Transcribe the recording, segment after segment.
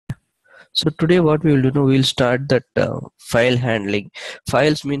So today what we will do, we'll start that file handling.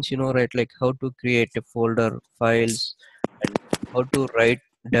 Files means, right, like how to create a folder, files, and how to write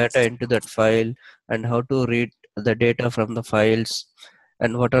data into that file, and how to read the data from the files,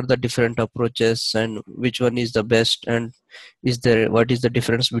 and what are the different approaches, and which one is the best, and what is the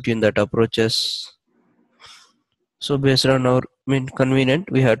difference between that approaches. So based on our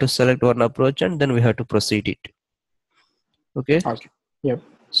convenient, we have to select one approach and then we have to proceed it. Okay. Yep.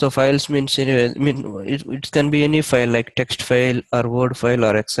 So files means anyway, it can be any file like text file or Word file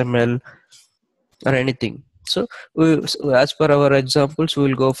or XML or anything. So as per our examples, we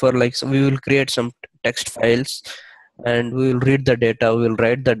will go for we will create some text files and we will read the data, we will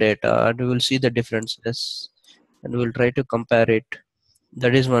write the data, and we will see the differences and we will try to compare it.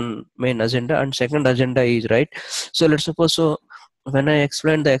 That is one main agenda. And second agenda is, right, so let's suppose, so when I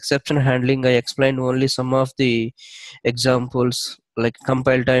explained the exception handling, I explained only some of the examples like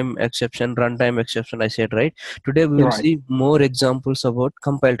compile time exception, runtime exception, I said, right? Today we will see more examples about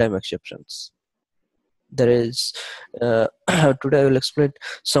compile time exceptions. There is today I will explain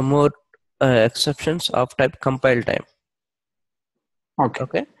some more exceptions of type compile time.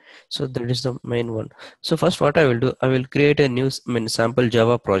 Okay, so that is the main one. So first what I will do, I will create a new sample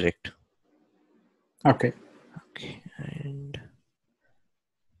Java project. Okay, and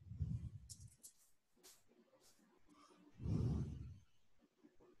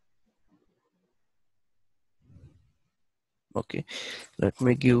okay, let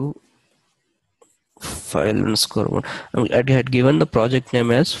me give file_1. I had given the project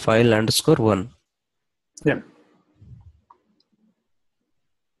name as file_1. Yeah.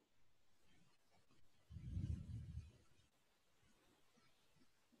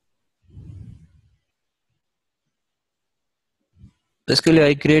 Basically,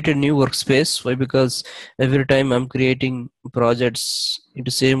 I created new workspace. Why? Because every time I'm creating projects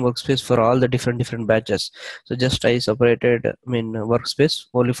into same workspace for all the different batches. So just I separated workspace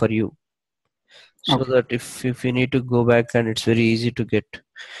only for you. So that if you need to go back, and it's very easy to get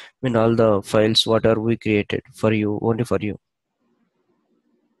all the files what are we created for you, only for you.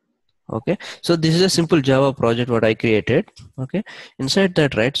 Okay, so this is a simple Java project what I created. Okay, inside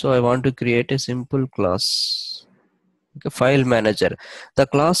that, right, so I want to create a simple class. Okay, file manager. The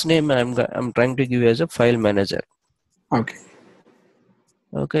class name I'm trying to give as a file manager. Okay.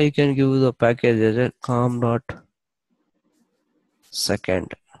 Okay, you can give the package as a com.second.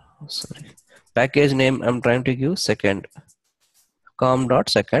 Sorry, package name I'm trying to give second.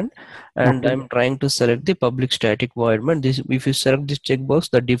 com.second, and I'm trying to select the public static void main. This, if you select this checkbox,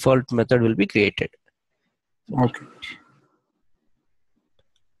 the default method will be created. Okay.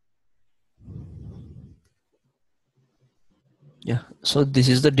 Yeah, so this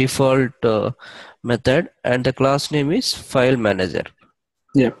is the default method, and the class name is file manager.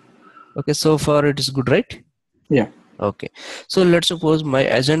 Yeah. Okay, so far it is good, right? Yeah. Okay, so let's suppose my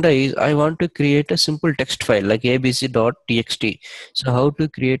agenda is I want to create a simple text file like abc.txt. So how to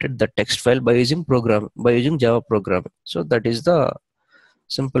create the text file by using Java programming. So that is the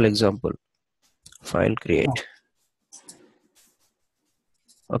simple example. File create.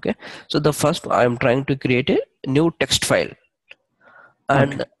 Okay, so the first I'm trying to create a new text file,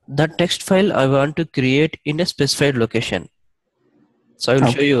 and that text file I want to create in a specified location. So I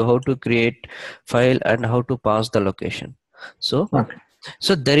will show you how to create file and how to pass the location. So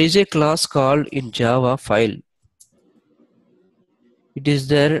there is a class called in Java file. It is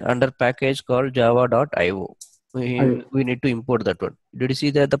there under package called java.io. We need to import that one. Did you see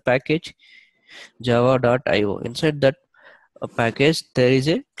that the package java.io? Inside that package there is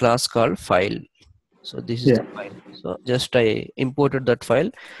a class called file. So this is the file. So just I imported that file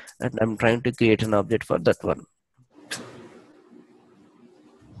and I'm trying to create an object for that one.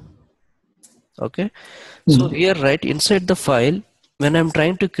 Okay, so here, right, inside the file, when I'm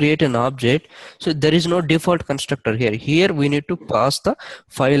trying to create an object, so there is no default constructor here. Here we need to pass the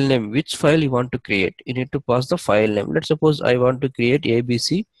file name. Which file you want to create? You need to pass the file name. Let's suppose I want to create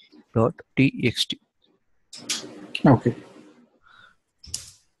abc.txt. Okay.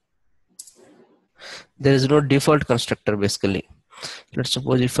 There is no default constructor basically. Let's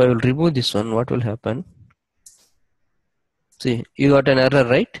suppose if I will remove this one, what will happen? See, you got an error,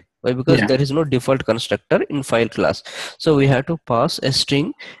 right? Why? Because there is no default constructor in file class. So we have to pass a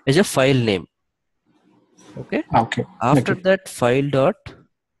string as a file name. Okay. After that file dot,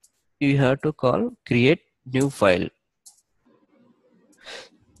 you have to call create new file.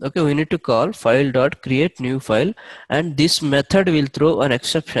 Okay, we need to call file dot create new file, and this method will throw an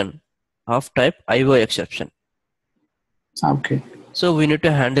exception of type IO exception. Okay. So we need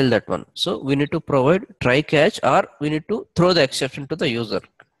to handle that one. So we need to provide try catch, or we need to throw the exception to the user.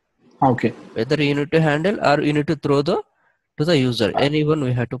 Okay. Whether you need to handle or you need to throw to the user. Anyone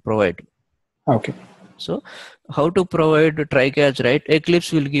we have to provide. Okay. So how to provide try catch, right?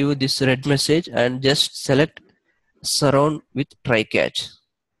 Eclipse will give you this red message and just select surround with try catch.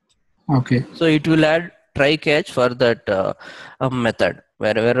 Okay. So it will add try catch for that method.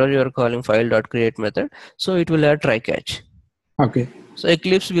 Wherever you are calling file.create method, so it will add try catch. Okay. So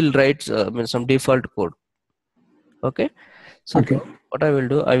Eclipse will write some default code. Okay. So Okay. now what I will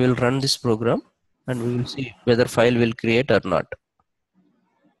do, I will run this program and we will see whether file will create or not.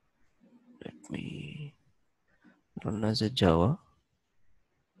 Let me run as a Java.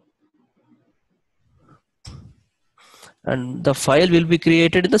 And the file will be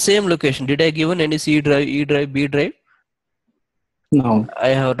created in the same location. Did I given any C drive, E drive, B drive? No. I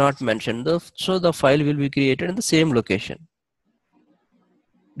have not mentioned. So the file will be created in the same location.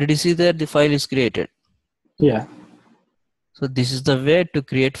 Did you see that the file is created? Yeah. So this is the way to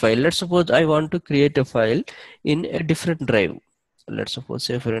create file. Let's suppose I want to create a file in a different drive. Let's suppose,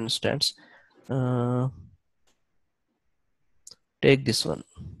 say for instance, take this one.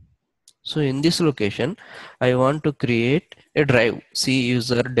 So in this location, I want to create a drive, C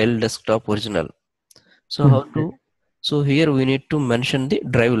user Dell desktop original. So how to? So here we need to mention the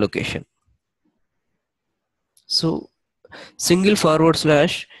drive location. So single forward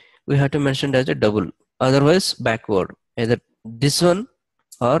slash we have to mention as a double, otherwise backward, either this one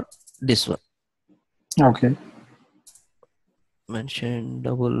or this one. Okay. Mention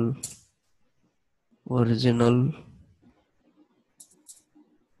double original.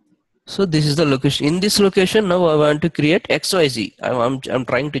 So this is the location. In this location now I want to create XYZ. I'm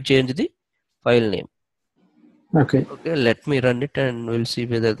trying to change the file name. Okay. Okay, let me run it and we'll see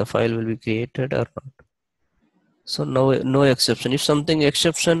whether the file will be created or not. So no exception. If something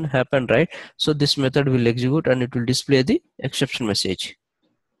exception happened, right? So this method will execute and it will display the exception message.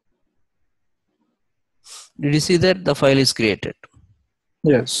 Did you see that the file is created?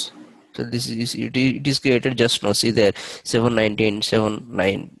 Yes. So this is it is created just now. See there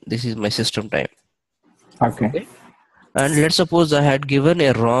 7:19:79. This is my system time. Okay. Okay. And let's suppose I had given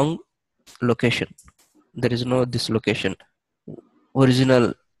a wrong location. There is no this location.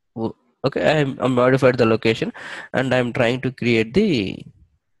 Original. Okay, I'm modified the location and I'm trying to create the,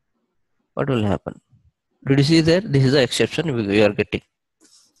 what will happen? Did you see there? This is the exception we are getting.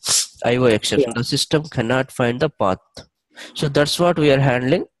 IO exception. Yeah. The system cannot find the path. So that's what we are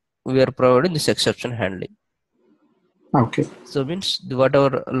handling. We are providing this exception handling. Okay. So means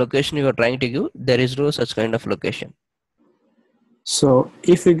whatever location you are trying to give, there is no such kind of location. So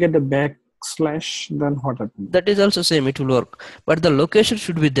if we get a backslash, then what happens? That is also same, it will work. But the location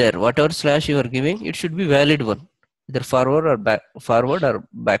should be there. Whatever slash you are giving, it should be valid one. Either forward or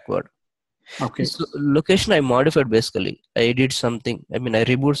backward. Okay. So location I modified basically. I did something. I mean I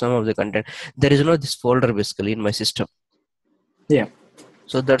removed some of the content. There is no this folder basically in my system. Yeah.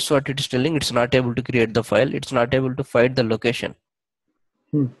 So that's what it is telling. It's not able to create the file. It's not able to find the location.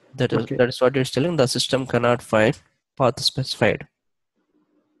 That is what it's telling. The system cannot find path specified.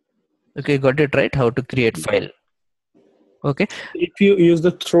 Okay, got it right? How to create file. Okay. If you use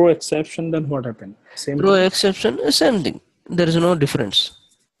the throw exception, then what happens? Same Throw thing? exception, same thing. There is no difference.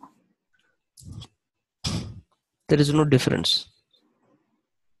 There is no difference.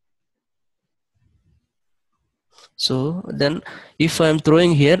 So then if I am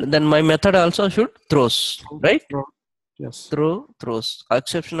throwing here, then my method also should throws, right? Yes. Throw, throws.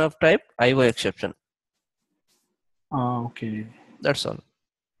 Exception of type, IO exception. Okay. That's all.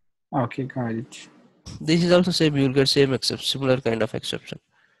 Okay, got it. This is also same, you will get same exception, similar kind of exception.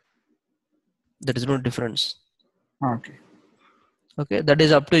 There is no difference. Okay. Okay, that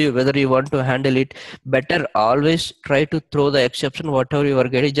is up to you whether you want to handle it better. Always try to throw the exception, whatever you are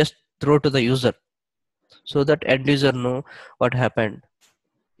getting, just throw to the user so that end user know what happened.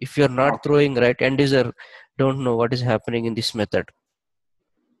 If you are not throwing right, end user don't know what is happening in this method.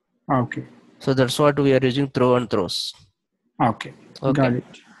 Okay. So that's what we are using, throw and throws. Okay. Okay. Got it.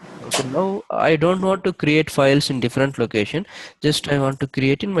 Okay, now I don't want to create files in different location. Just I want to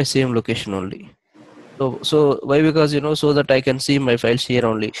create in my same location only. So why? Because so that I can see my files here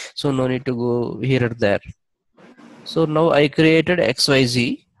only. So no need to go here or there. So now I created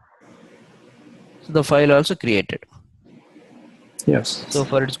XYZ. So the file also created. Yes. So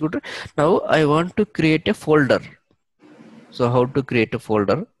far it's good. Now I want to create a folder. So how to create a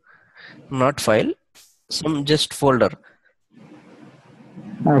folder? Not file, some just folder.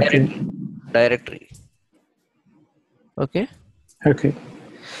 Okay. Directory. Okay. Okay.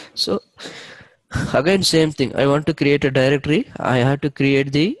 So again same thing. I want to create a directory. I have to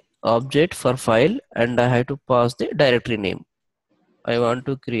create the object for file and I have to pass the directory name. I want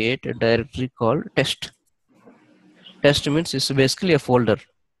to create a directory called test. Test means it's basically a folder.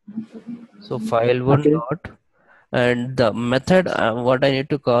 So file one Okay. dot, and the method what I need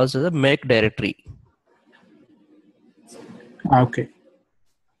to call is the make directory. Okay.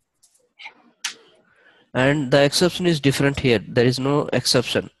 And the exception is different here. There is no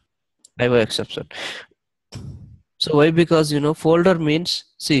exception. I have exception. So why? Because folder means,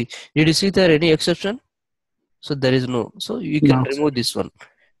 see, did you see there any exception? So there is no. So you can No. remove this one.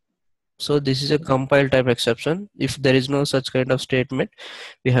 So this is a compile type exception. If there is no such kind of statement,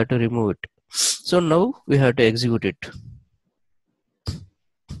 we have to remove it. So now we have to execute it.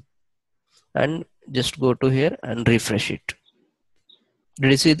 And just go to here and refresh it.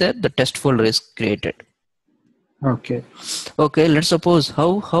 Did you see that the test folder is created? Okay. Okay, let's suppose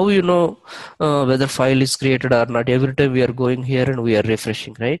how whether file is created or not. Every time we are going here and we are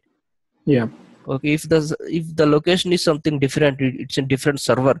refreshing, right? Yeah. Okay, if the location is something different, it's a different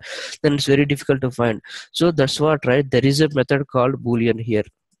server, then it's very difficult to find. So that's what, right? There is a method called boolean here.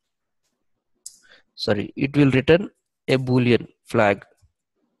 Sorry, it will return a boolean flag.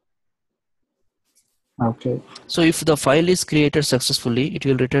 Okay. So if the file is created successfully, it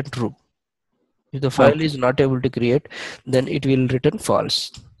will return true. If the file Okay. is not able to create, then it will return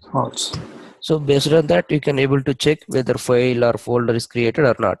false. False. So based on that, you can able to check whether file or folder is created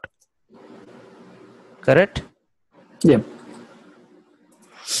or not. Correct? Yep.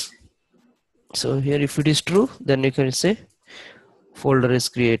 So here if it is true, then you can say folder is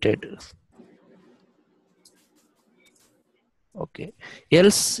created. Okay.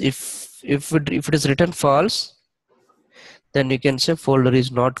 Else if it is written false, then you can say folder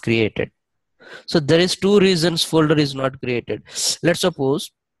is not created. So there is two reasons folder is not created. Let's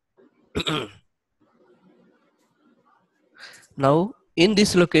suppose now in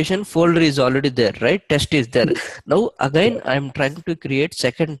this location folder is already there, right? Test is there. Now again I'm trying to create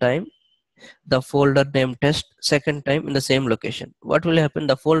second time the folder name test second time in the same location. What will happen?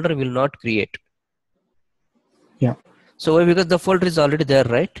 The folder will not create. Yeah. So why? Because the folder is already there,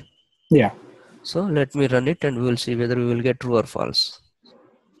 right? Yeah. So let me run it and we will see whether we will get true or false.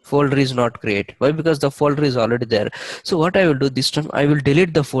 Folder is not created. Why? Because the folder is already there. So what I will do this time, I will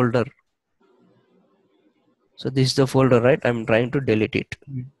delete the folder. So this is the folder, right? I'm trying to delete it.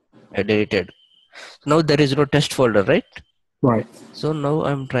 I deleted. Now there is no test folder, right? Right. So now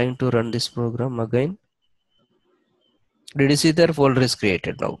I'm trying to run this program again. Did you see that folder is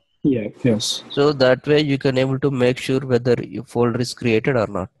created now? Yeah. Yes. So that way you can able to make sure whether your folder is created or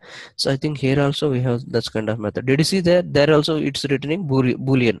not. So I think here also we have that kind of method. Did you see that? There also it's returning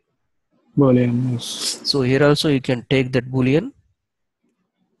boolean. Boolean. Yes. So here also you can take that boolean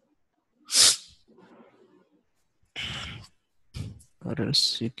or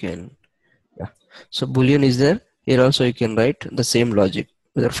else you can, yeah. So boolean is there. Here also you can write the same logic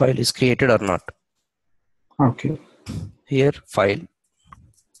whether file is created or not. Okay. Here file.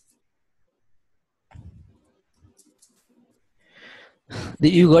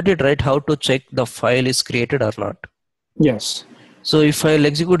 You got it right, how to check the file is created or not. Yes. So if I'll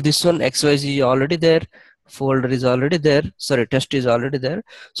execute this one, XYZ already there, folder is already there, sorry, test is already there.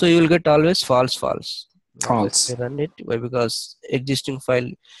 So you will get always false, false. Now let False. me run it. Why? Because existing file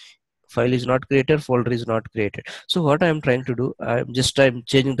is not created, folder is not created. So what I am trying to do, I'm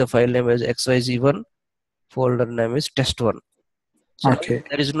changing the file name as XYZ1, folder name is test1. So now Okay.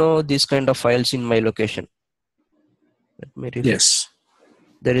 there is no this kind of files in my location. Let me refresh. Yes.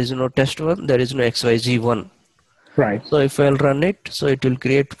 There is no test1, there is no XYZ1. Right. So if I'll run it, so it will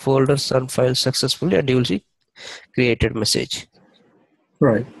create folders and files successfully and you will see created message.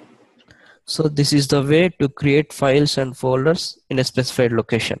 Right. So this is the way to create files and folders in a specified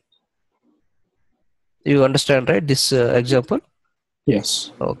location. You understand, right? This example?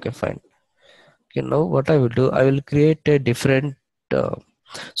 Yes. Okay, fine. Okay, now what I will do, I will create a different,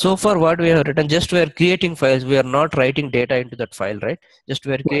 so far what we have written, just we are creating files. We are not writing data into that file, right? Just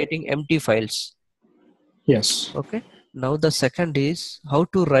we are creating empty files. Yes. Okay. Now the second is how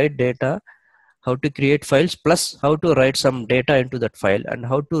to write data, how to create files, plus how to write some data into that file and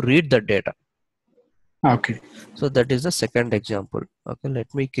how to read the data. Okay. So that is the second example. Okay,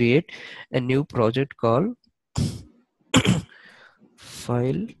 let me create a new project called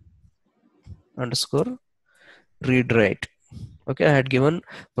file underscore read write. Okay, I had given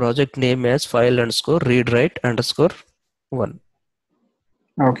project name as file underscore read write underscore 1.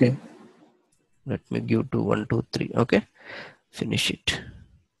 Okay. Let me give to 1, 2, 3. Okay, finish it.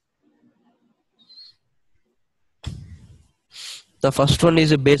 The first one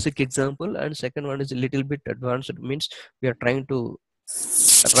is a basic example and second one is a little bit advanced. It means we are trying to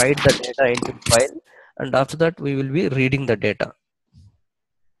write the data into file and after that we will be reading the data.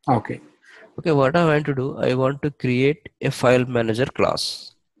 Okay. Okay, what I want to do, I want to create a file manager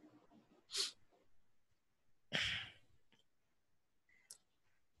class.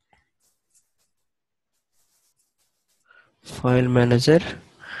 File manager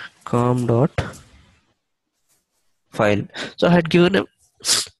com.file. So I had given a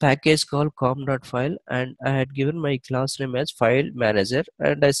package called com.file, and I had given my class name as file manager,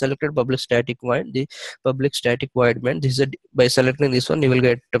 and I selected public static void. The public static void meant this is by selecting this one you will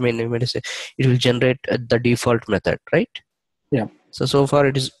get, I mean, it will generate the default method, right? Yeah. So far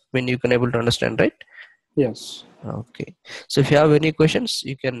it is, when you can able to understand, right? Yes. Okay, so if you have any questions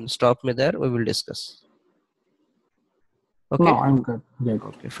you can stop me there, we will discuss. No, Okay. I'm good. Good.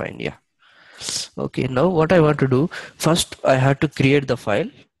 Okay, fine. Yeah. Okay, now what I want to do, first I have to create the file.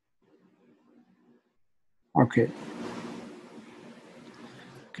 Okay.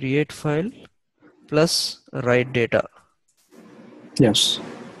 Create file plus write data. Yes.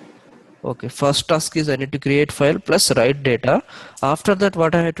 Okay, first task is I need to create file plus write data. After that,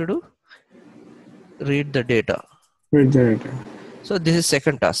 what I have to do, read the data. Read the data. So this is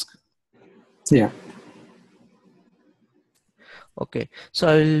second task. Yeah. Okay, so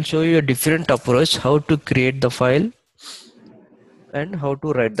I will show you a different approach how to create the file and how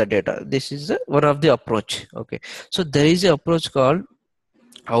to write the data. This is one of the approach. Okay, so there is a approach called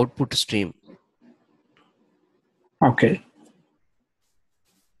output stream. Okay.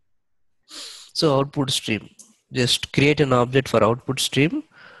 So output stream, just create an object for output stream.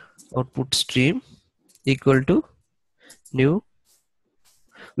 Output stream equal to new.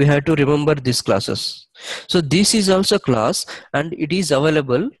 We have to remember these classes. So this is also class, and it is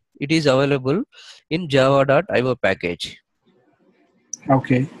available in java.io package.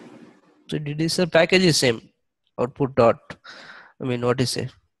 Okay. So it is a package is same, output dot, I mean, what is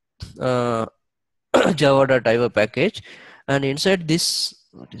it, uh, java.io package, and inside this,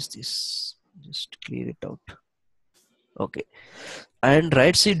 what is this, just clear it out. Okay, and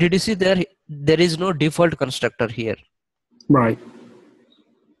right, see, did you see there is no default constructor here. Right.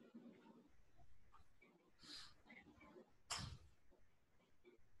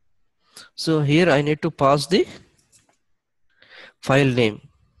 So here I need to pass the file name.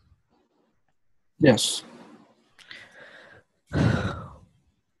 Yes.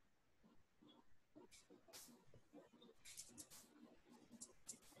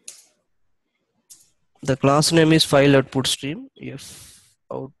 The class name is file output stream. If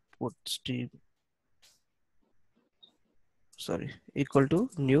output stream, sorry, equal to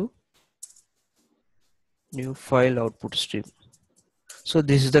new file output stream. So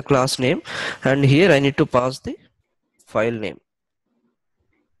this is the class name, and here I need to pass the file name.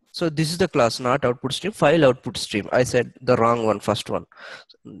 So this is the class, not output stream, file output stream. I said the wrong one, first one.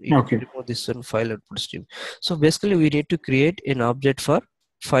 You can Okay. remove this one, file output stream. So basically we need to create an object for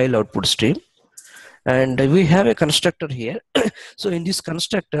file output stream, and we have a constructor here. So in this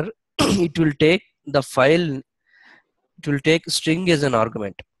constructor it will take the file, it will take string as an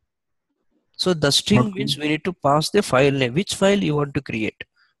argument. So the string Okay. means we need to pass the file name. Which file you want to create?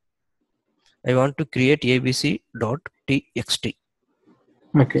 I want to create abc.txt.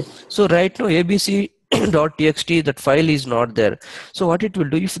 Okay. So right now abc.txt, that file is not there. So what it will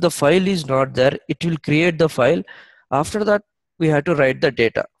do, if the file is not there, it will create the file. After that we have to write the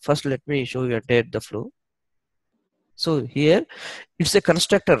data. First let me show you the flow. So here it's a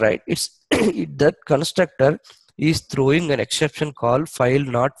constructor, right? It's that constructor is throwing an exception called file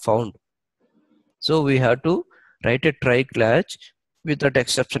not found. So we have to write a try catch with that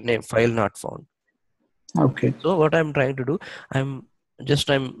exception name, file not found. Okay. So what I'm trying to do, I'm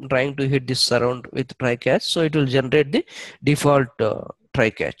trying to hit this surround with try catch, so it will generate the default try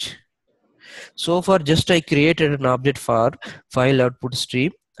catch. So far just I created an object for file output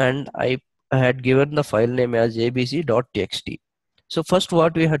stream, and I had given the file name as abc.txt. So first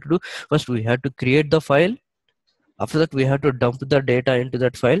what we have to do, first we have to create the file. After that we have to dump the data into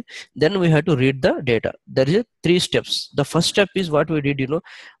that file, then we have to read the data. There is 3 steps. The first step is what we did,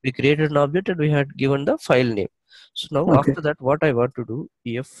 we created an object and we had given the file name. So now Okay. after that what I want to do,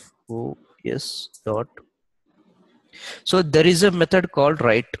 fos dot, so there is a method called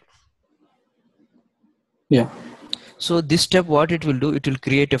write. Yeah. So this step what it will do, it will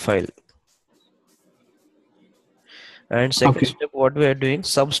create a file. And second Okay. step what we are doing,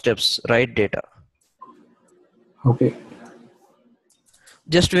 sub steps, write data. Okay.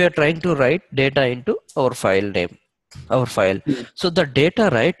 Just we are trying to write data into our file name, our file. Yeah. So the data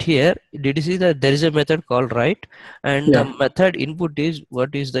right here, did you see that there is a method called write, and the Yeah. method input is,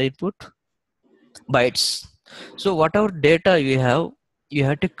 what is the input? Bytes. So whatever data you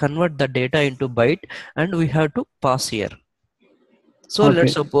have to convert the data into byte, and we have to pass here. So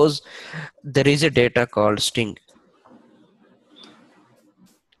let's Okay. suppose there is a data called string.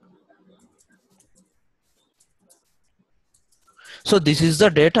 So this is the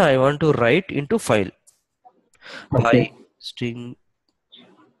data I want to write into file. Hi Okay. string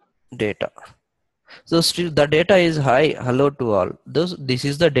data. So still the data is hi hello to all. This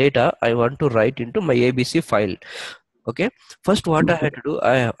is the data I want to write into my ABC file. Okay. First, what I Okay. had to do,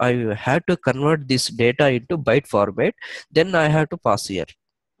 I had to convert this data into byte format. Then I have to pass here.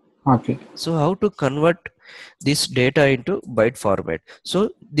 Okay. So how to convert this data into byte format? So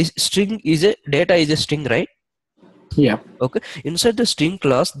this string is a data is a string, right? Yeah. Okay. Inside the string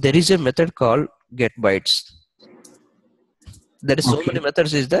class, there is a method called get bytes. There is so many Okay.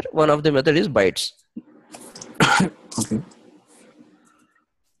 methods is there. One of the method is bytes. Okay.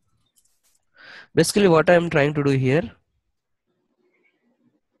 Basically, what I am trying to do here,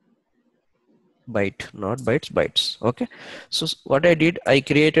 byte, not bytes, bytes. Okay. So what I did, I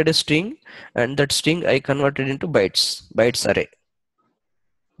created a string, and that string I converted into bytes array.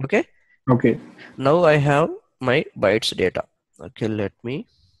 Okay. Okay. Now I have my bytes data. Okay. Let me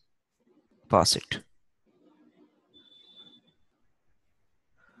pass it.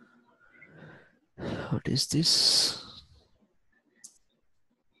 What is this?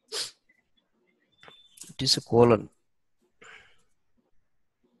 It is a colon.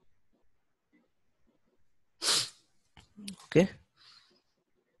 Okay.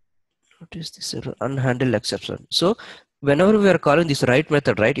 What is this unhandled exception? So whenever we are calling this write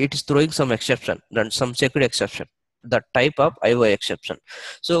method, right, it is throwing some exception, then some checked exception, the type of IO exception.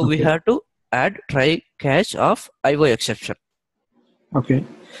 So we Okay. have to add try catch of IO exception. Okay.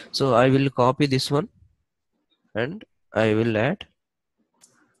 So I will copy this one and I will add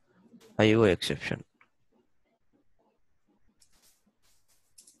IO exception.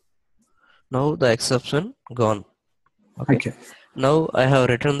 Now the exception gone. Okay. Okay. Now I have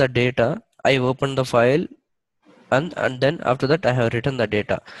written the data. I open the file, and then after that I have written the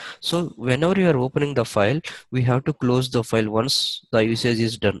data. So whenever you are opening the file, we have to close the file once the usage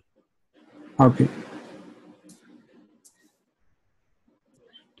is done. Okay.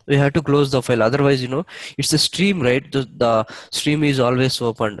 We have to close the file, otherwise it's a stream, right? The stream is always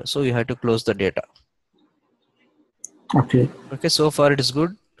opened, so you have to close the data. Okay. Okay, so far it is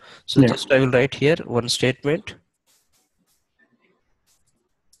good. So Yeah. just I will write here one statement.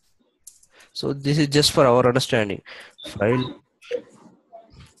 So this is just for our understanding. File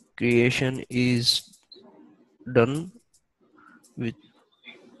creation is done with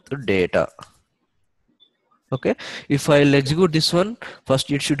the data. Okay, if I'll execute this one,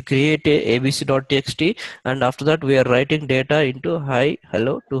 first it should create a abc.txt, and after that we are writing data into hi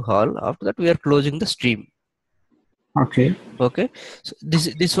hello to all. After that we are closing the stream. Okay. Okay, so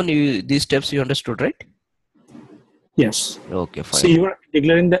this one these steps you understood, right? Yes. Okay, So fine. you are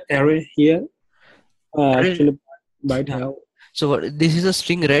declaring the array here. Array, Actually, byte yeah. have. So this is a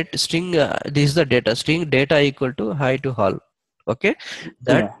string, right? String, this is the data. String data equal to hi to all. Okay,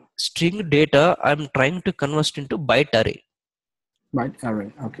 that Yeah. string data I'm trying to convert into byte array. Byte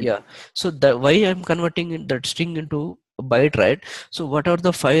array. Okay. Yeah. So that why I'm converting that string into a byte, right? So whatever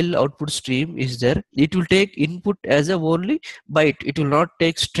the file output stream is there, it will take input as a only byte. It will not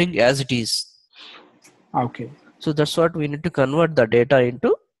take string as it is. Okay. So that's what we need to convert the data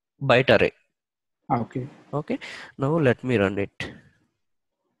into byte array. Okay. Okay. Now let me run it.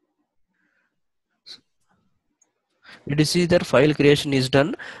 Did you see that file creation is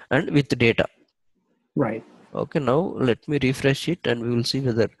done and with data? Right. Okay. Now let me refresh it and we will see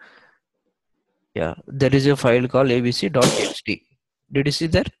whether, yeah, there is a file called abc.txt. Did you see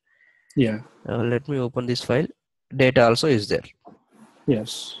that? Yeah. Let me open this file. Data also is there.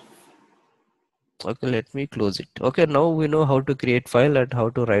 Yes. Okay, let me close it. Okay, now we know how to create file and how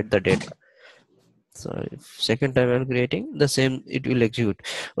to write the data. So if second time I'm creating the same, it will execute.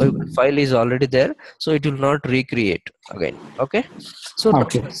 File is already there, so it will not recreate again. Okay, so now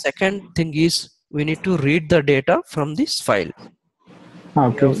Okay. the second thing is we need to read the data from this file. We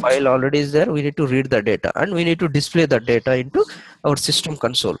have Okay. file already is there. We need to read the data and we need to display the data into our system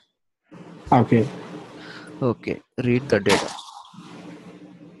console. Okay. Okay, read the data.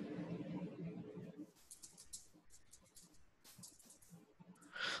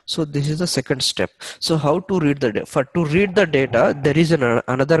 So this is the second step. So how to read the data? For to read the data, there is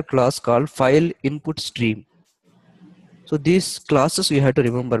another class called file input stream. So these classes you have to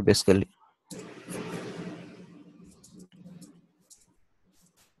remember basically.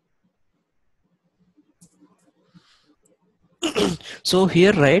 So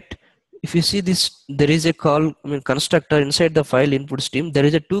here, right, if you see this, there is a call, constructor inside the file input stream. There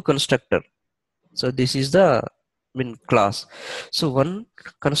is a two constructor. So this is the mean class. So one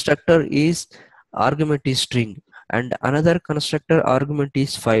constructor is argument is string and another constructor argument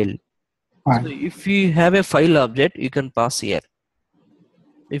is file. So Fine. if you have a file object, you can pass here.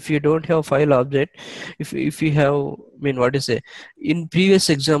 If you don't have file object, if you have, I mean, what is it? In previous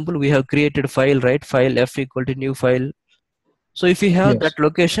example, we have created file, right? File f equal to new file. So if you have that Yes.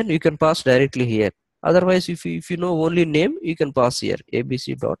 location, you can pass directly here. Otherwise, if you know only name, you can pass here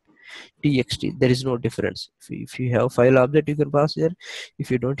abc.txt. There is no difference. If you have file object, you can pass here.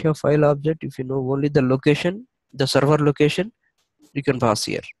 If you don't have file object, if you know only the location, the server location, you can pass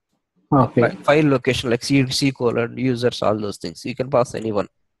here. Okay. File location like C colon users, all those things. You can pass anyone.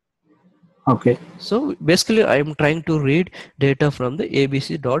 Okay. So basically, I am trying to read data from the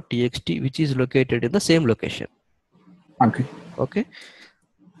abc.txt, which is located in the same location. Okay. Okay.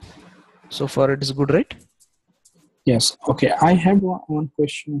 So far, it is good, right? Yes. Okay. I have one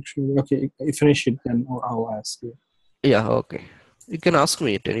question actually. Okay. If you finish it, then I'll ask you. Yeah. Okay. You can ask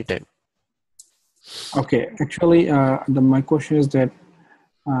me at any time. Okay. Actually, my question is that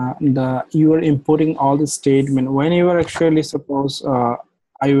you are importing all the statement when you are actually suppose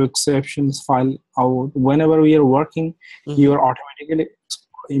IO exceptions file out. Whenever we are working, you are automatically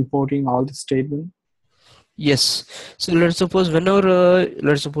importing all the statement. Yes. So let's suppose whenever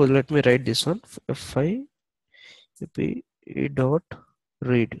let me write this one. Fi dot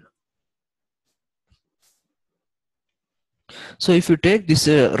read. So if you take this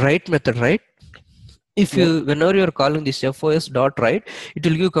write method, right? If Yeah. you whenever you are calling this fos dot write, it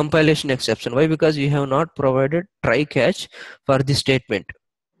will give compilation exception. Why? Because you have not provided try catch for the statement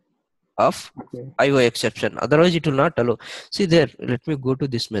of Okay. IO exception. Otherwise, it will not allow. See there. Let me go to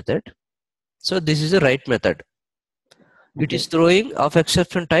this method. So this is a write method. It Okay. is throwing of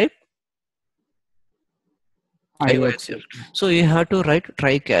exception type IO IO exception. exception. So you have to write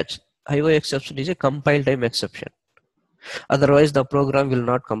try catch. IO exception is a compile time exception. Otherwise, the program will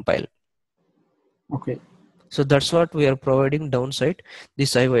not compile. Okay. So that's what we are providing downside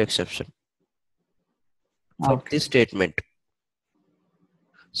this IO exception for Okay. this statement.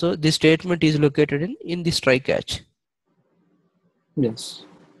 So this statement is located in this try catch. Yes.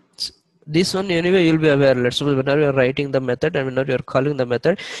 This one anyway you'll be aware. Let's suppose whenever you are writing the method and whenever you are calling the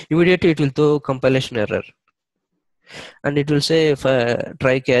method, immediately it will throw compilation error. And it will say if a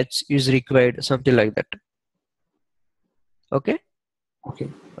try catch is required, something like that. Okay. Okay.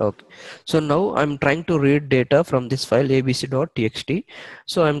 Okay. So now I'm trying to read data from this file abc.txt.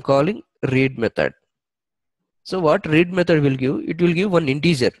 So I'm calling read method. So what read method will give? It will give one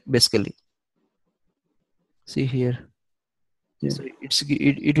integer basically. See here. Yeah. So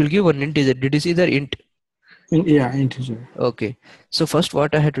it will give one integer. Did you see the int? Yeah. Integer. Okay. So first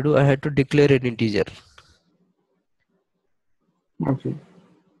what I had to do, I had to declare an integer. Okay.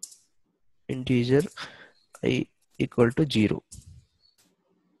 Integer I equal to 0.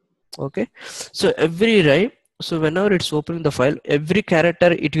 Okay. So every rhyme, so whenever it's opening the file, every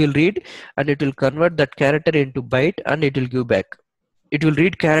character it will read and it will convert that character into byte and it will give back. It will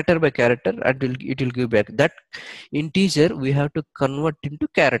read character by character and it will give back. That integer we have to convert into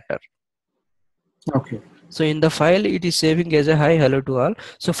character. Okay. So in the file it is saving as a hi hello to all.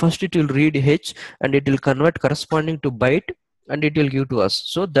 So first it will read h and it will convert corresponding to byte and it will give to us.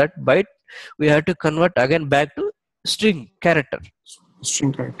 So that byte we have to convert again back to string character.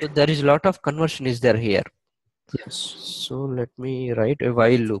 String So character. there is a lot of conversion is there here. Yes. So let me write a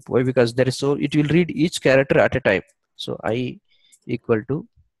while loop. Why? Because there is so it will read each character at a time. So I equal to,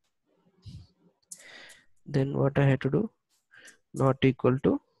 then what I have to do, not equal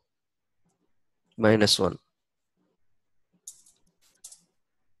to -1.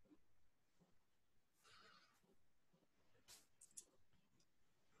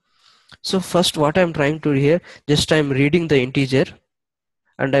 So first what I'm trying to do here, just I'm reading the integer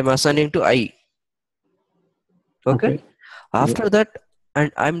and I'm assigning to I. Okay. Okay. Yeah. After that,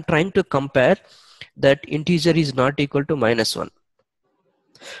 and I'm trying to compare that integer is not equal to -1.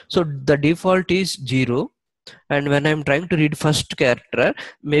 So the default is 0. And when I'm trying to read first character,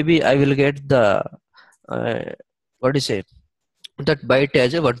 maybe I will get the what do you say, that byte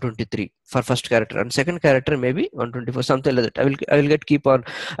as a 123 for first character and second character maybe 124, something like that. I will get keep on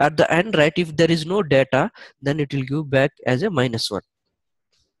at the end, right? If there is no data, then it will give back as a -1.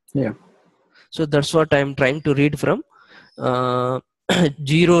 Yeah. So that's what I'm trying to read from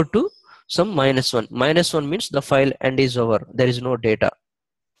 0 to some -1. -1 means the file end is over, there is no data.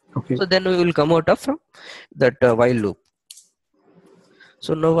 Okay. So then we will come out of from that while loop.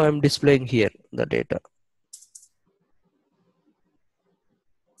 So now I'm displaying here the data.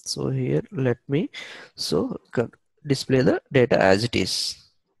 So here let me display the data as it is.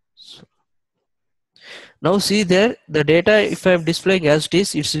 So Now see there, the data, if I'm displaying as it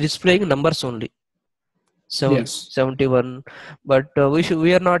is, it's displaying numbers only. yes, 71, but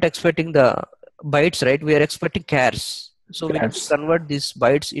we are not expecting the bytes, right? We are expecting chars. So we need to cats, convert these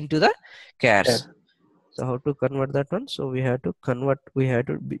bytes into the chars. cat, So how to convert that one? So we have to convert, we have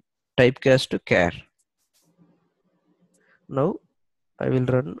to be typecast to char. Now I will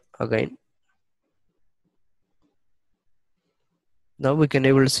run again. Now we can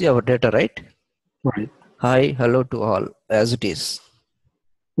able to see our data, right? right, Hi, hello to all, as it is.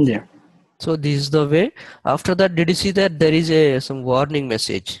 yeah, So this is the way. After that, did you see that there is a some warning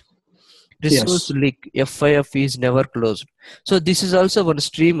message? Resource yes, leak, FIF is never closed. So this is also one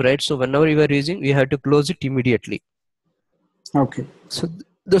stream, right? So whenever you are using, you have to close it immediately. okay, So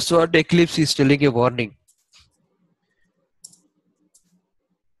that's what Eclipse is telling a warning.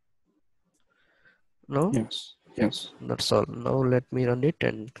 No, yes, yes, that's all. Now let me run it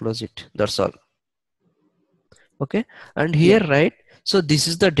and close it. That's all. Okay. And yeah, here, right? So this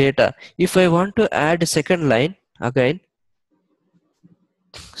is the data. If I want to add a second line, again,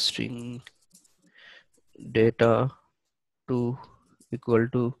 string data to equal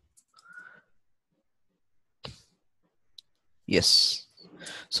to yes.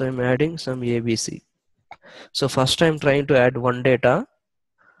 So I'm adding some ABC. So first I'm trying to add one data,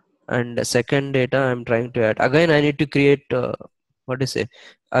 and second data I'm trying to add. Again I need to create what is it?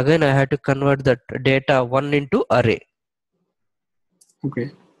 Again I have to convert that data one into array.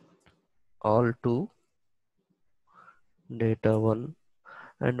 okay, All to data one.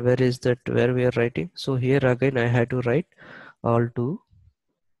 And where is that where we are writing? So here again I had to write all to.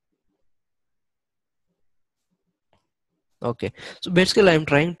 Okay. So basically I'm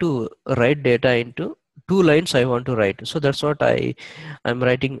trying to write data into two lines I want to write. So that's what I'm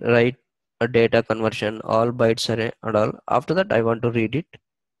writing, write a data conversion, all bytes array and all. After that I want to read it.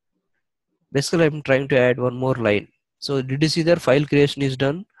 Basically I'm trying to add one more line. So did you see that file creation is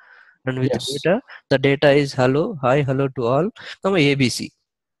done? And with yes, data, the data is hello, hi, hello to all, comma ABC.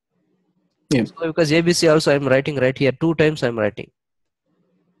 yeah, So because ABC also I'm writing right here, two times I'm writing.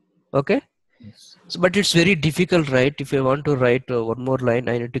 Okay. yes, So, but it's very difficult, right? If I want to write one more line,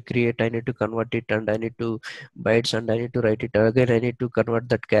 I need to create, I need to convert it, and I need to bytes, and I need to write it again. I need to convert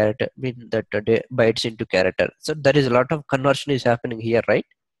that character, I mean that bytes into character. So there is a lot of conversion is happening here, right?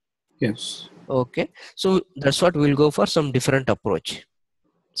 yes, Okay. So that's what we'll go for some different approach.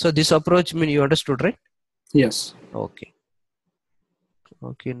 So this approach, I mean you understood, right? yes, Okay.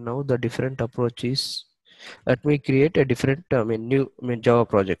 Okay. Now the different approach is, let me create a different, I mean new, I mean Java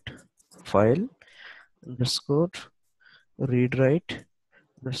project. File underscore read write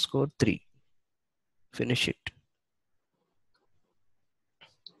underscore 3. Finish it.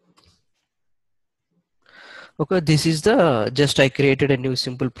 Okay, this is the just I created a new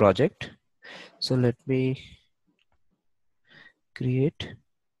simple project. So let me create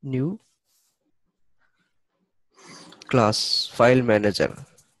new class file manager.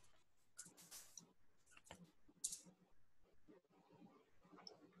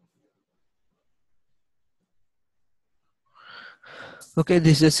 Okay,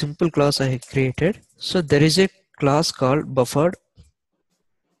 this is a simple class I have created. So there is a class called buffered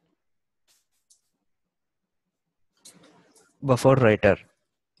writer.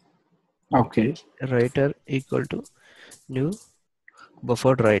 okay, Writer equal to new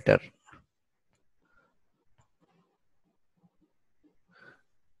buffered writer.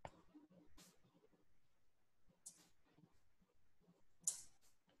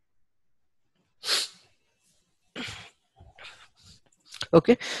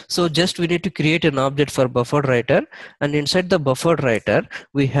 Okay, so just we need to create an object for buffered writer, and inside the buffered writer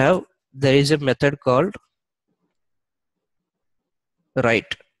we have, there is a method called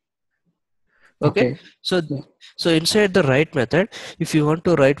write. Okay, okay, so yeah, inside the write method, if you want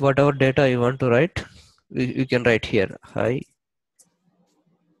to write whatever data you want to write, you can write here hi,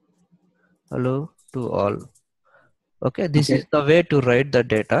 hello to all. Okay, this is okay, the way to write the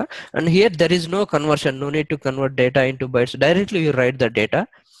data, and here there is no conversion, no need to convert data into bytes, directly you write the data.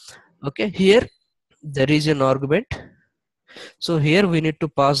 Okay, here there is an argument, so here we need to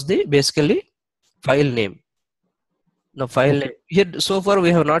pass the basically file name. Now file okay, name here, so far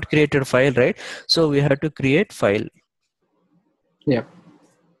we have not created file, right? So we have to create file. yeah,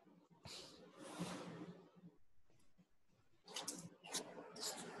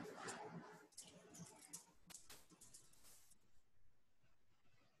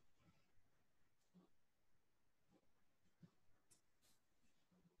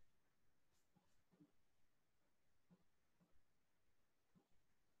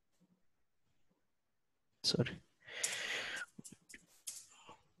 Sorry.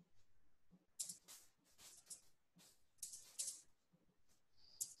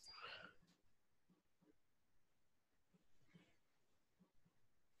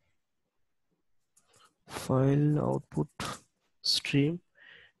 file output stream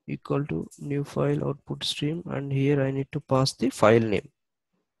equal to new file output stream, and here I need to pass the file name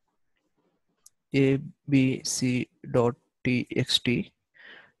abc.txt,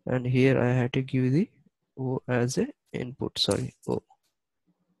 and here I had to give the O as a input, sorry, O.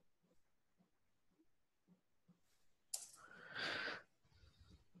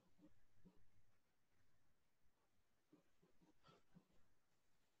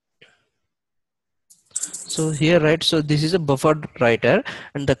 So here, right, so this is a buffered writer,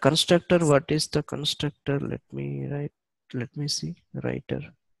 and the constructor, what is the constructor? Let me write, let me see, writer.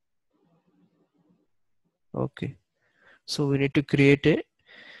 Okay, so we need to create a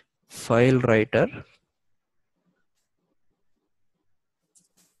file writer,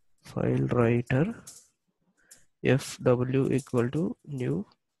 fw equal to new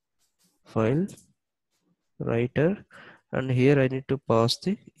file writer, and here I need to pass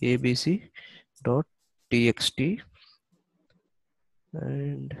the abc.txt,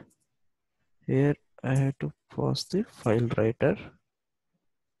 and here I have to pass the file writer,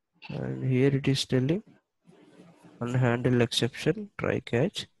 and here it is telling unhandled exception try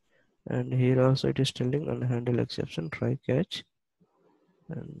catch, and here also it is telling unhandled exception try catch,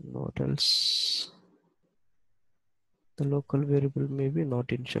 and what else, the local variable may be not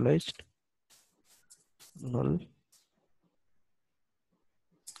initialized, null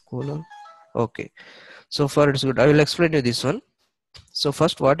colon. Okay, so far it's good. I will explain you this one. So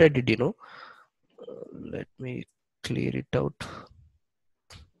first what I did, let me clear it out.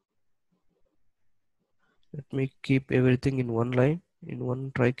 Let me keep everything in one line, in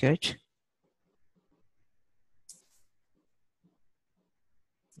one try catch.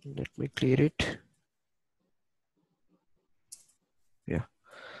 Let me clear it. Yeah,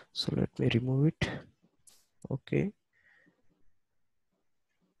 so let me remove it. Okay,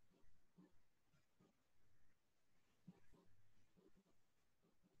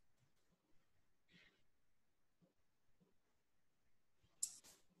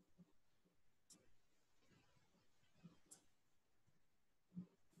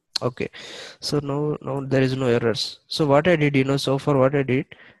 okay, so now there is no errors. So what I did, so far what I did,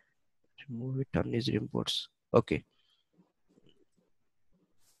 remove it, unused imports. Okay,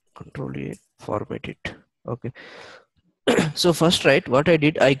 control A, format it. Okay, so first, right, what I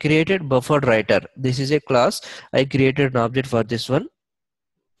did, I created buffered writer. This is a class. I created an object for this one.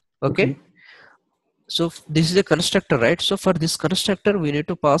 Okay, Okay. so this is a constructor, right? So for this constructor we need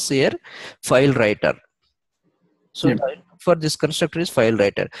to pass here file writer. So Yep. the input for this constructor is file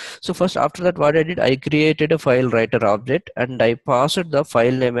writer. So first, after that, what I did, I created a file writer object, and I passed the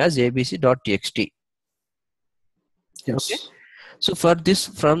file name as abc.txt. Okay, Yes. so for this,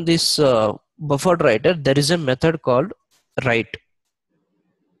 from this buffered writer, there is a method called write.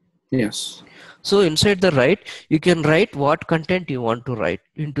 Yes. So inside the write, you can write what content you want to write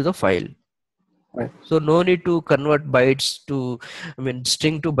into the file. Right. So no need to convert bytes to, I mean,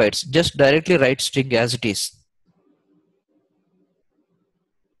 string to bytes. Just directly write string as it is.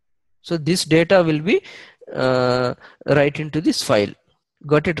 So this data will be right into this file.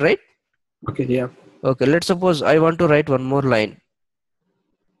 Got it right? Okay. Yeah. Okay, let's suppose I want to write one more line.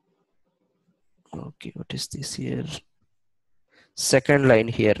 Okay, what is this here? Second line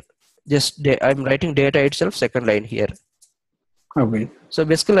here. Just I'm writing data itself, second line here. Okay. So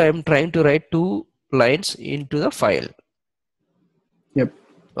basically I'm trying to write two lines into the file. Yep.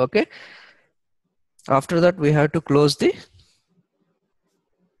 Okay. After that we have to close the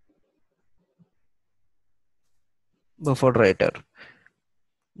buffered writer.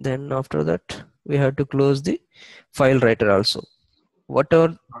 Then after that we have to close the file writer also.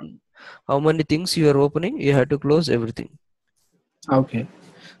 Whatever, how many things you are opening, you have to close everything. Okay.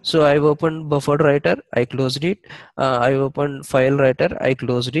 So I've opened buffered writer, I closed it. I opened file writer, I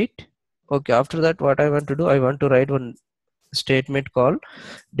closed it. Okay, after that what I want to do, I want to write one statement called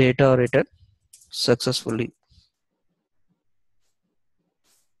data written successfully.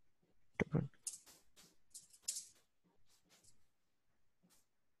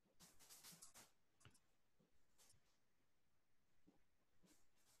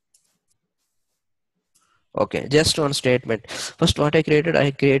 Okay, just one statement. First what I created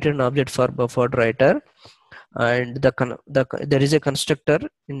an object for buffered writer, and there is a constructor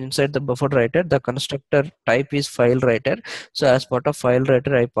inside the buffered writer. The constructor type is file writer. So as part of file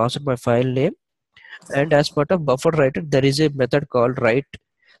writer I passed my file name, and as part of buffered writer there is a method called write.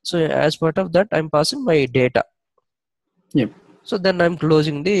 So as part of that I'm passing my data. Yep. So then I'm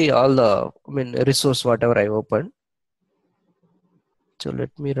closing the all the, I mean, resource whatever I opened. So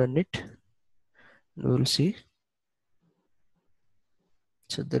let me run it. We will see.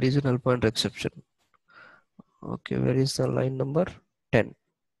 So there is a null pointer exception. Okay, where is the line number 10?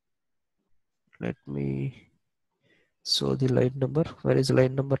 Let me show the line number. Where is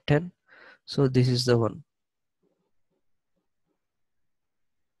line number 10? So this is the one.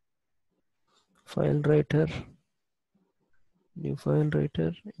 File writer, new file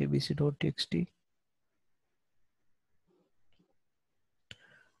writer, abc.txt.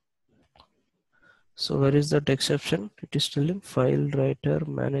 So where is that exception? It is telling file writer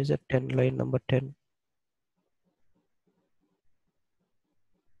manager 10, line number 10.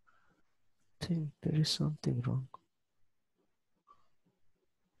 I think there is something wrong.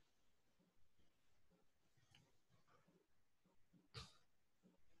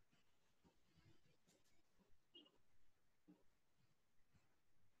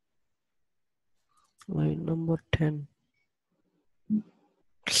 Line number 10.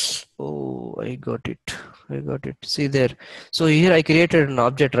 Oh, I got it. I got it. See there. So here I created an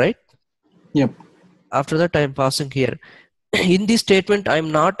object, right? Yep. After that, I'm passing here. In this statement,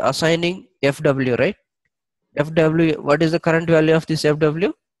 I'm not assigning FW, right? FW, what is the current value of this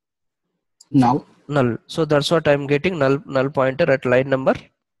FW? Null. Null. So that's what I'm getting, null pointer at line number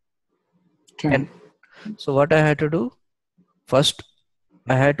 10. So what I had to do? First,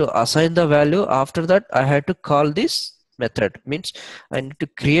 I had to assign the value. After that, I had to call this method. Means I need to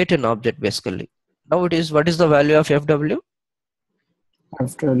create an object basically. Now it is, what is the value of FW?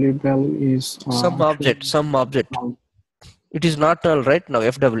 FW value is Some object. null. It is not null, right? Now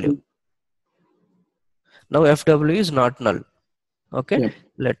FW. Now FW is not null. Okay. Yep.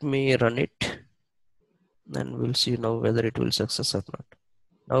 Let me run it and we'll see now whether it will success or not.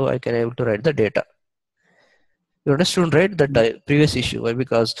 Now I can able to write the data. You understood, right? The previous issue. Why?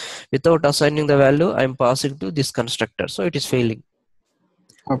 Because without assigning the value, I'm passing to this constructor. So it is failing.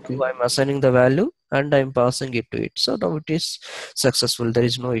 Okay. So I'm assigning the value and I'm passing it to it. So now it is successful. There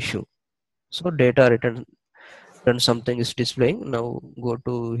is no issue. So data return something is displaying. Now go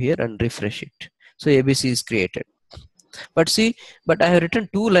to here and refresh it. So ABC is created. But see, but I have written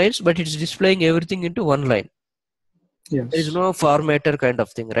 2 lines, but it's displaying everything into 1 line. Yes. There is no formatter kind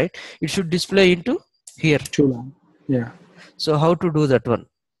of thing, right? It should display into here. 2 line. Yeah. So how to do that one?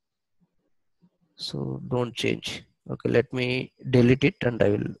 So don't change. Okay, let me delete it and I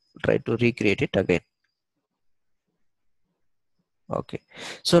will try to recreate it again. Okay,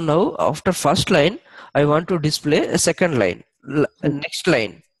 so now after first line, I want to display a second line, next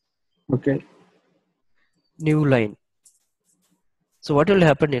line. Okay. New line. So what will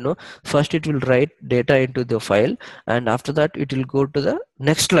happen, first it will write data into the file and after that it will go to the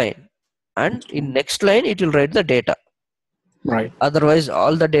next line and in next line it will write the data. Right. Otherwise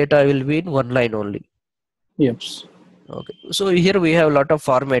all the data will be in 1 line only. Yes. Okay, so here we have a lot of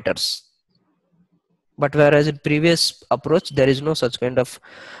formatters. But whereas in previous approach, there is no such kind of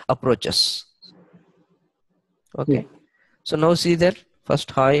approaches. Okay. Yeah. So now see there,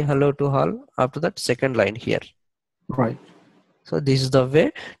 first hi, hello to all. After that, second line here. Right. So this is the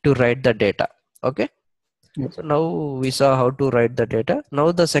way to write the data. Okay. Yep. So now we saw how to write the data.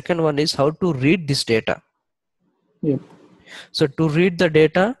 Now the second one is how to read this data. Yep. So to read the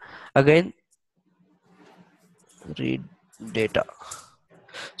data, again, read data.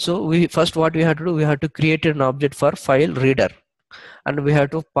 So we first what we have to do, we have to create an object for file reader and we have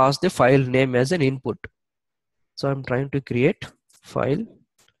to pass the file name as an input. So I'm trying to create file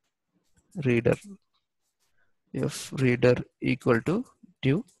reader. If reader equal to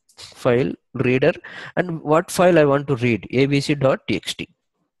new file reader and what file I want to read, abc.txt.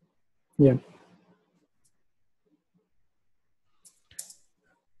 Yeah.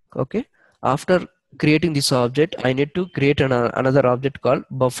 Okay. After creating this object, I need to create another object called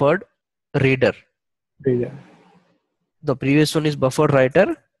buffered reader. Reader. The previous one is buffered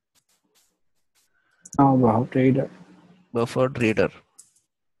writer. Now about reader. Buffered reader.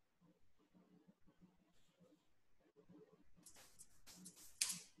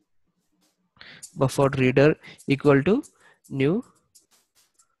 Buffered reader equal to new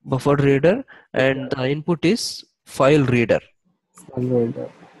buffered reader and the input is file reader. File reader.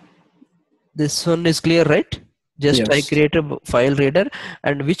 This one is clear, right? Just Yes. I create a file reader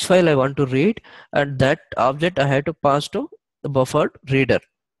and which file I want to read and that object I had to pass to the buffered reader.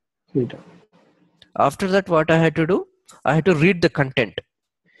 Reader. After that what I had to do, I had to read the content.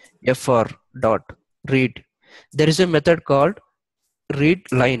 fr dot read. There is a method called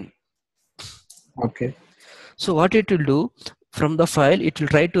read line. Okay. So what it will do, from the file it will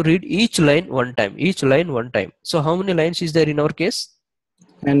try to read each line one time. So how many lines is there in our case?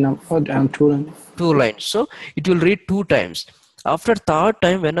 And 2 lines. 2 lines. So it will read 2 times. After third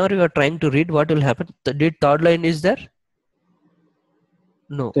time, whenever you are trying to read, what will happen? The third line is there?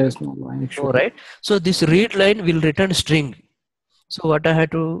 No. There's no line No, actually. right? So this read line will return string. So what I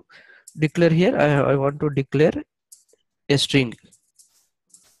had to declare here, I want to declare a string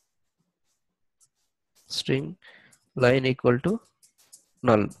line equal to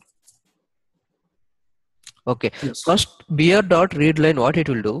null. Okay, Yes. first beer dot read line, what it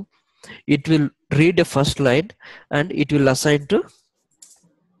will do, it will read the first line and it will assign to,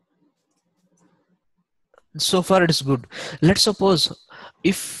 so far it is good. Let's suppose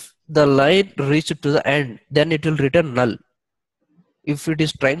if the line reached to the end, then it will return null. If it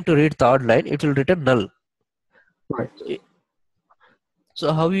is trying to read third line, it will return null. Right.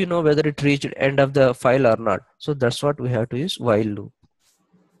 So how you know whether it reached end of the file or not? So that's what we have to use while loop.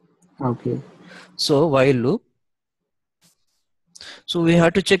 Okay. So while loop, so we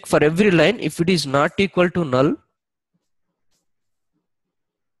have to check for every line. If it is not equal to null,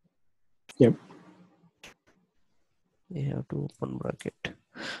 Yep. we have to open bracket.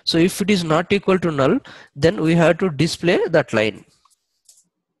 So if it is not equal to null, then we have to display that line.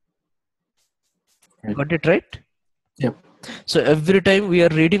 Right. Got it right? Yep. So every time we are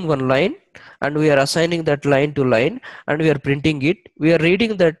reading one line and we are assigning that line to line and we are printing it, we are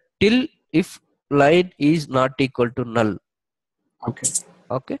reading that till if line is not equal to null. Okay.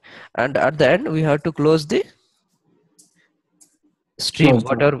 Okay, and at the end we have to close the stream, Close the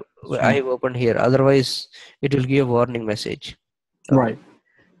whatever I stream. have opened here. Otherwise, it will give a warning message. Okay. Right.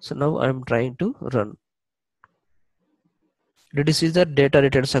 So now I'm trying to run. Did you see that data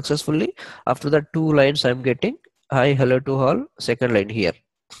returned successfully? After that, 2 lines I'm getting. Hi, hello to all. Second line here.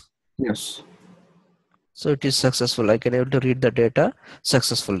 Yes. So it is successful. I can able to read the data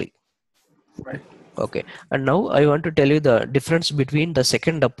successfully. Right. Okay, and now I want to tell you the difference between the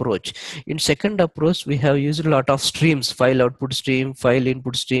second approach. In second approach, we have used a lot of streams: file output stream, file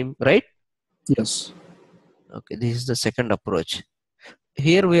input stream, right? Yes. Okay, this is the second approach.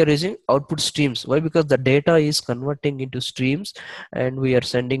 Here we are using output streams. Why? Because the data is converting into streams and we are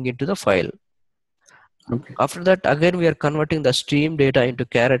sending into the file. Okay. After that, again we are converting the stream data into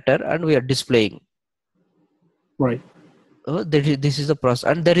character and we are displaying. Right. This is the process,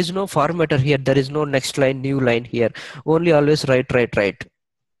 and there is no formatter here. There is no next line, new line here. Only always write.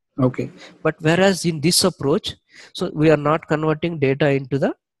 Okay. But whereas in this approach, so we are not converting data into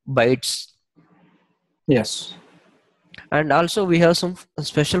the bytes, Yes. and also we have some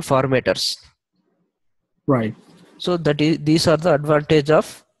special formatters. Right. So that is, these are the advantage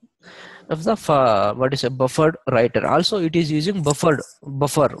of the what is a buffered writer. Also it is using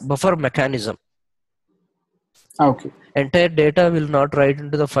buffer mechanism. Okay. Entire data will not write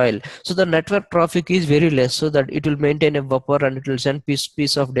into the file, so the network traffic is very less, so that it will maintain a buffer and it will send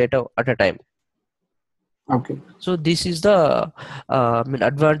piece of data at a time. Okay. So this is the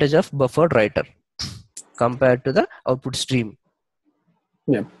advantage of buffered writer compared to the output stream.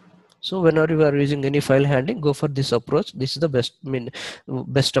 Yeah. So whenever you are using any file handling, go for this approach. This is the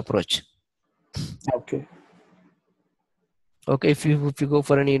best approach. Okay. Okay, if you go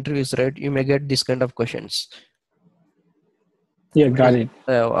for any interviews, right, you may get this kind of questions. Yeah, What got is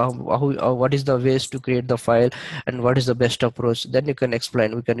it. what is the ways to create the file and what is the best approach? Then you can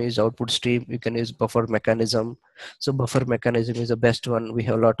explain. We can use output stream. We can use buffer mechanism. So buffer mechanism is the best one. We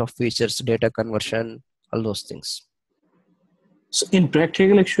have a lot of features, data conversion, all those things. So in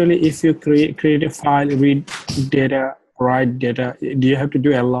practical, actually, if you create a file, read data, write data, do you have to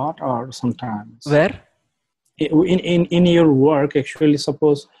do a lot or sometimes? Where? In your work, actually,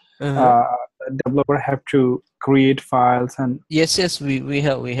 suppose Uh-huh. developer have to create files and Yes, we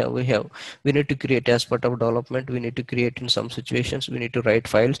have. We need to create as part of development. We need to create in some situations. We need to write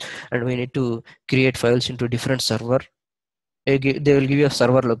files and we need to create files into different server. They will give you a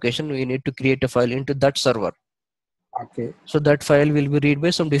server location. We need to create a file into that server. okay. So that file will be read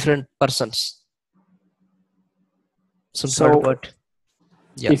by some different persons, some third So party.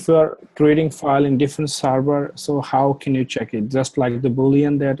 Yeah. if you are creating file in different server, so how can you check it? Just like the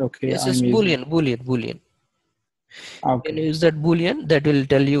Boolean that okay, Yes, I'm using. Boolean. You can Okay. use that Boolean that will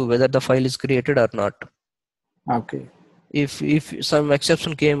tell you whether the file is created or not. Okay. If some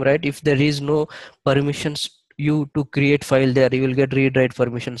exception came, right, if there is no permissions you to create file there, you will get read write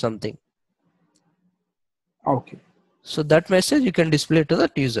permission something. Okay. So that message you can display to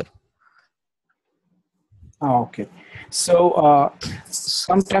that user. Okay. So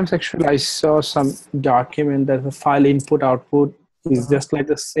sometimes actually I saw some document that the file input output is just like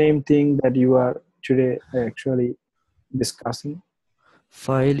the same thing that you are today actually discussing.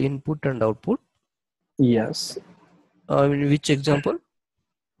 File input and output. Yes. In which example?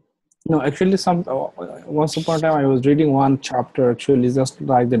 No, actually, once upon a time I was reading one chapter. Actually, just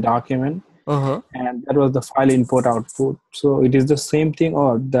like the document. and that was the file import output. So it is the same thing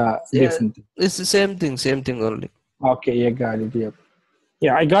or the Yeah, different thing? it's the same thing only. Okay, yeah, got it. Yeah,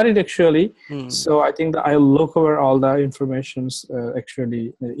 yeah, I got it actually. Hmm. So I think that I'll look over all the informations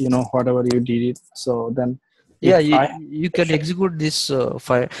actually, whatever you did it. So then Yeah, if I have you can question, execute these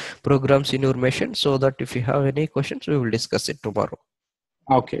file programs in your machine, so that if you have any questions, we will discuss it tomorrow.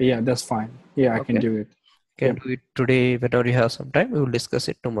 okay, yeah, that's fine. Yeah, I can Okay, do it. can Yep. do it today whenever you have some time. We will discuss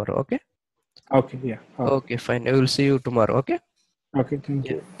it tomorrow. Okay. Okay, yeah. Okay. Okay, fine. I will see you tomorrow. Okay. Okay, thank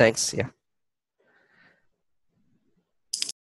Yeah. you. Thanks. Yeah.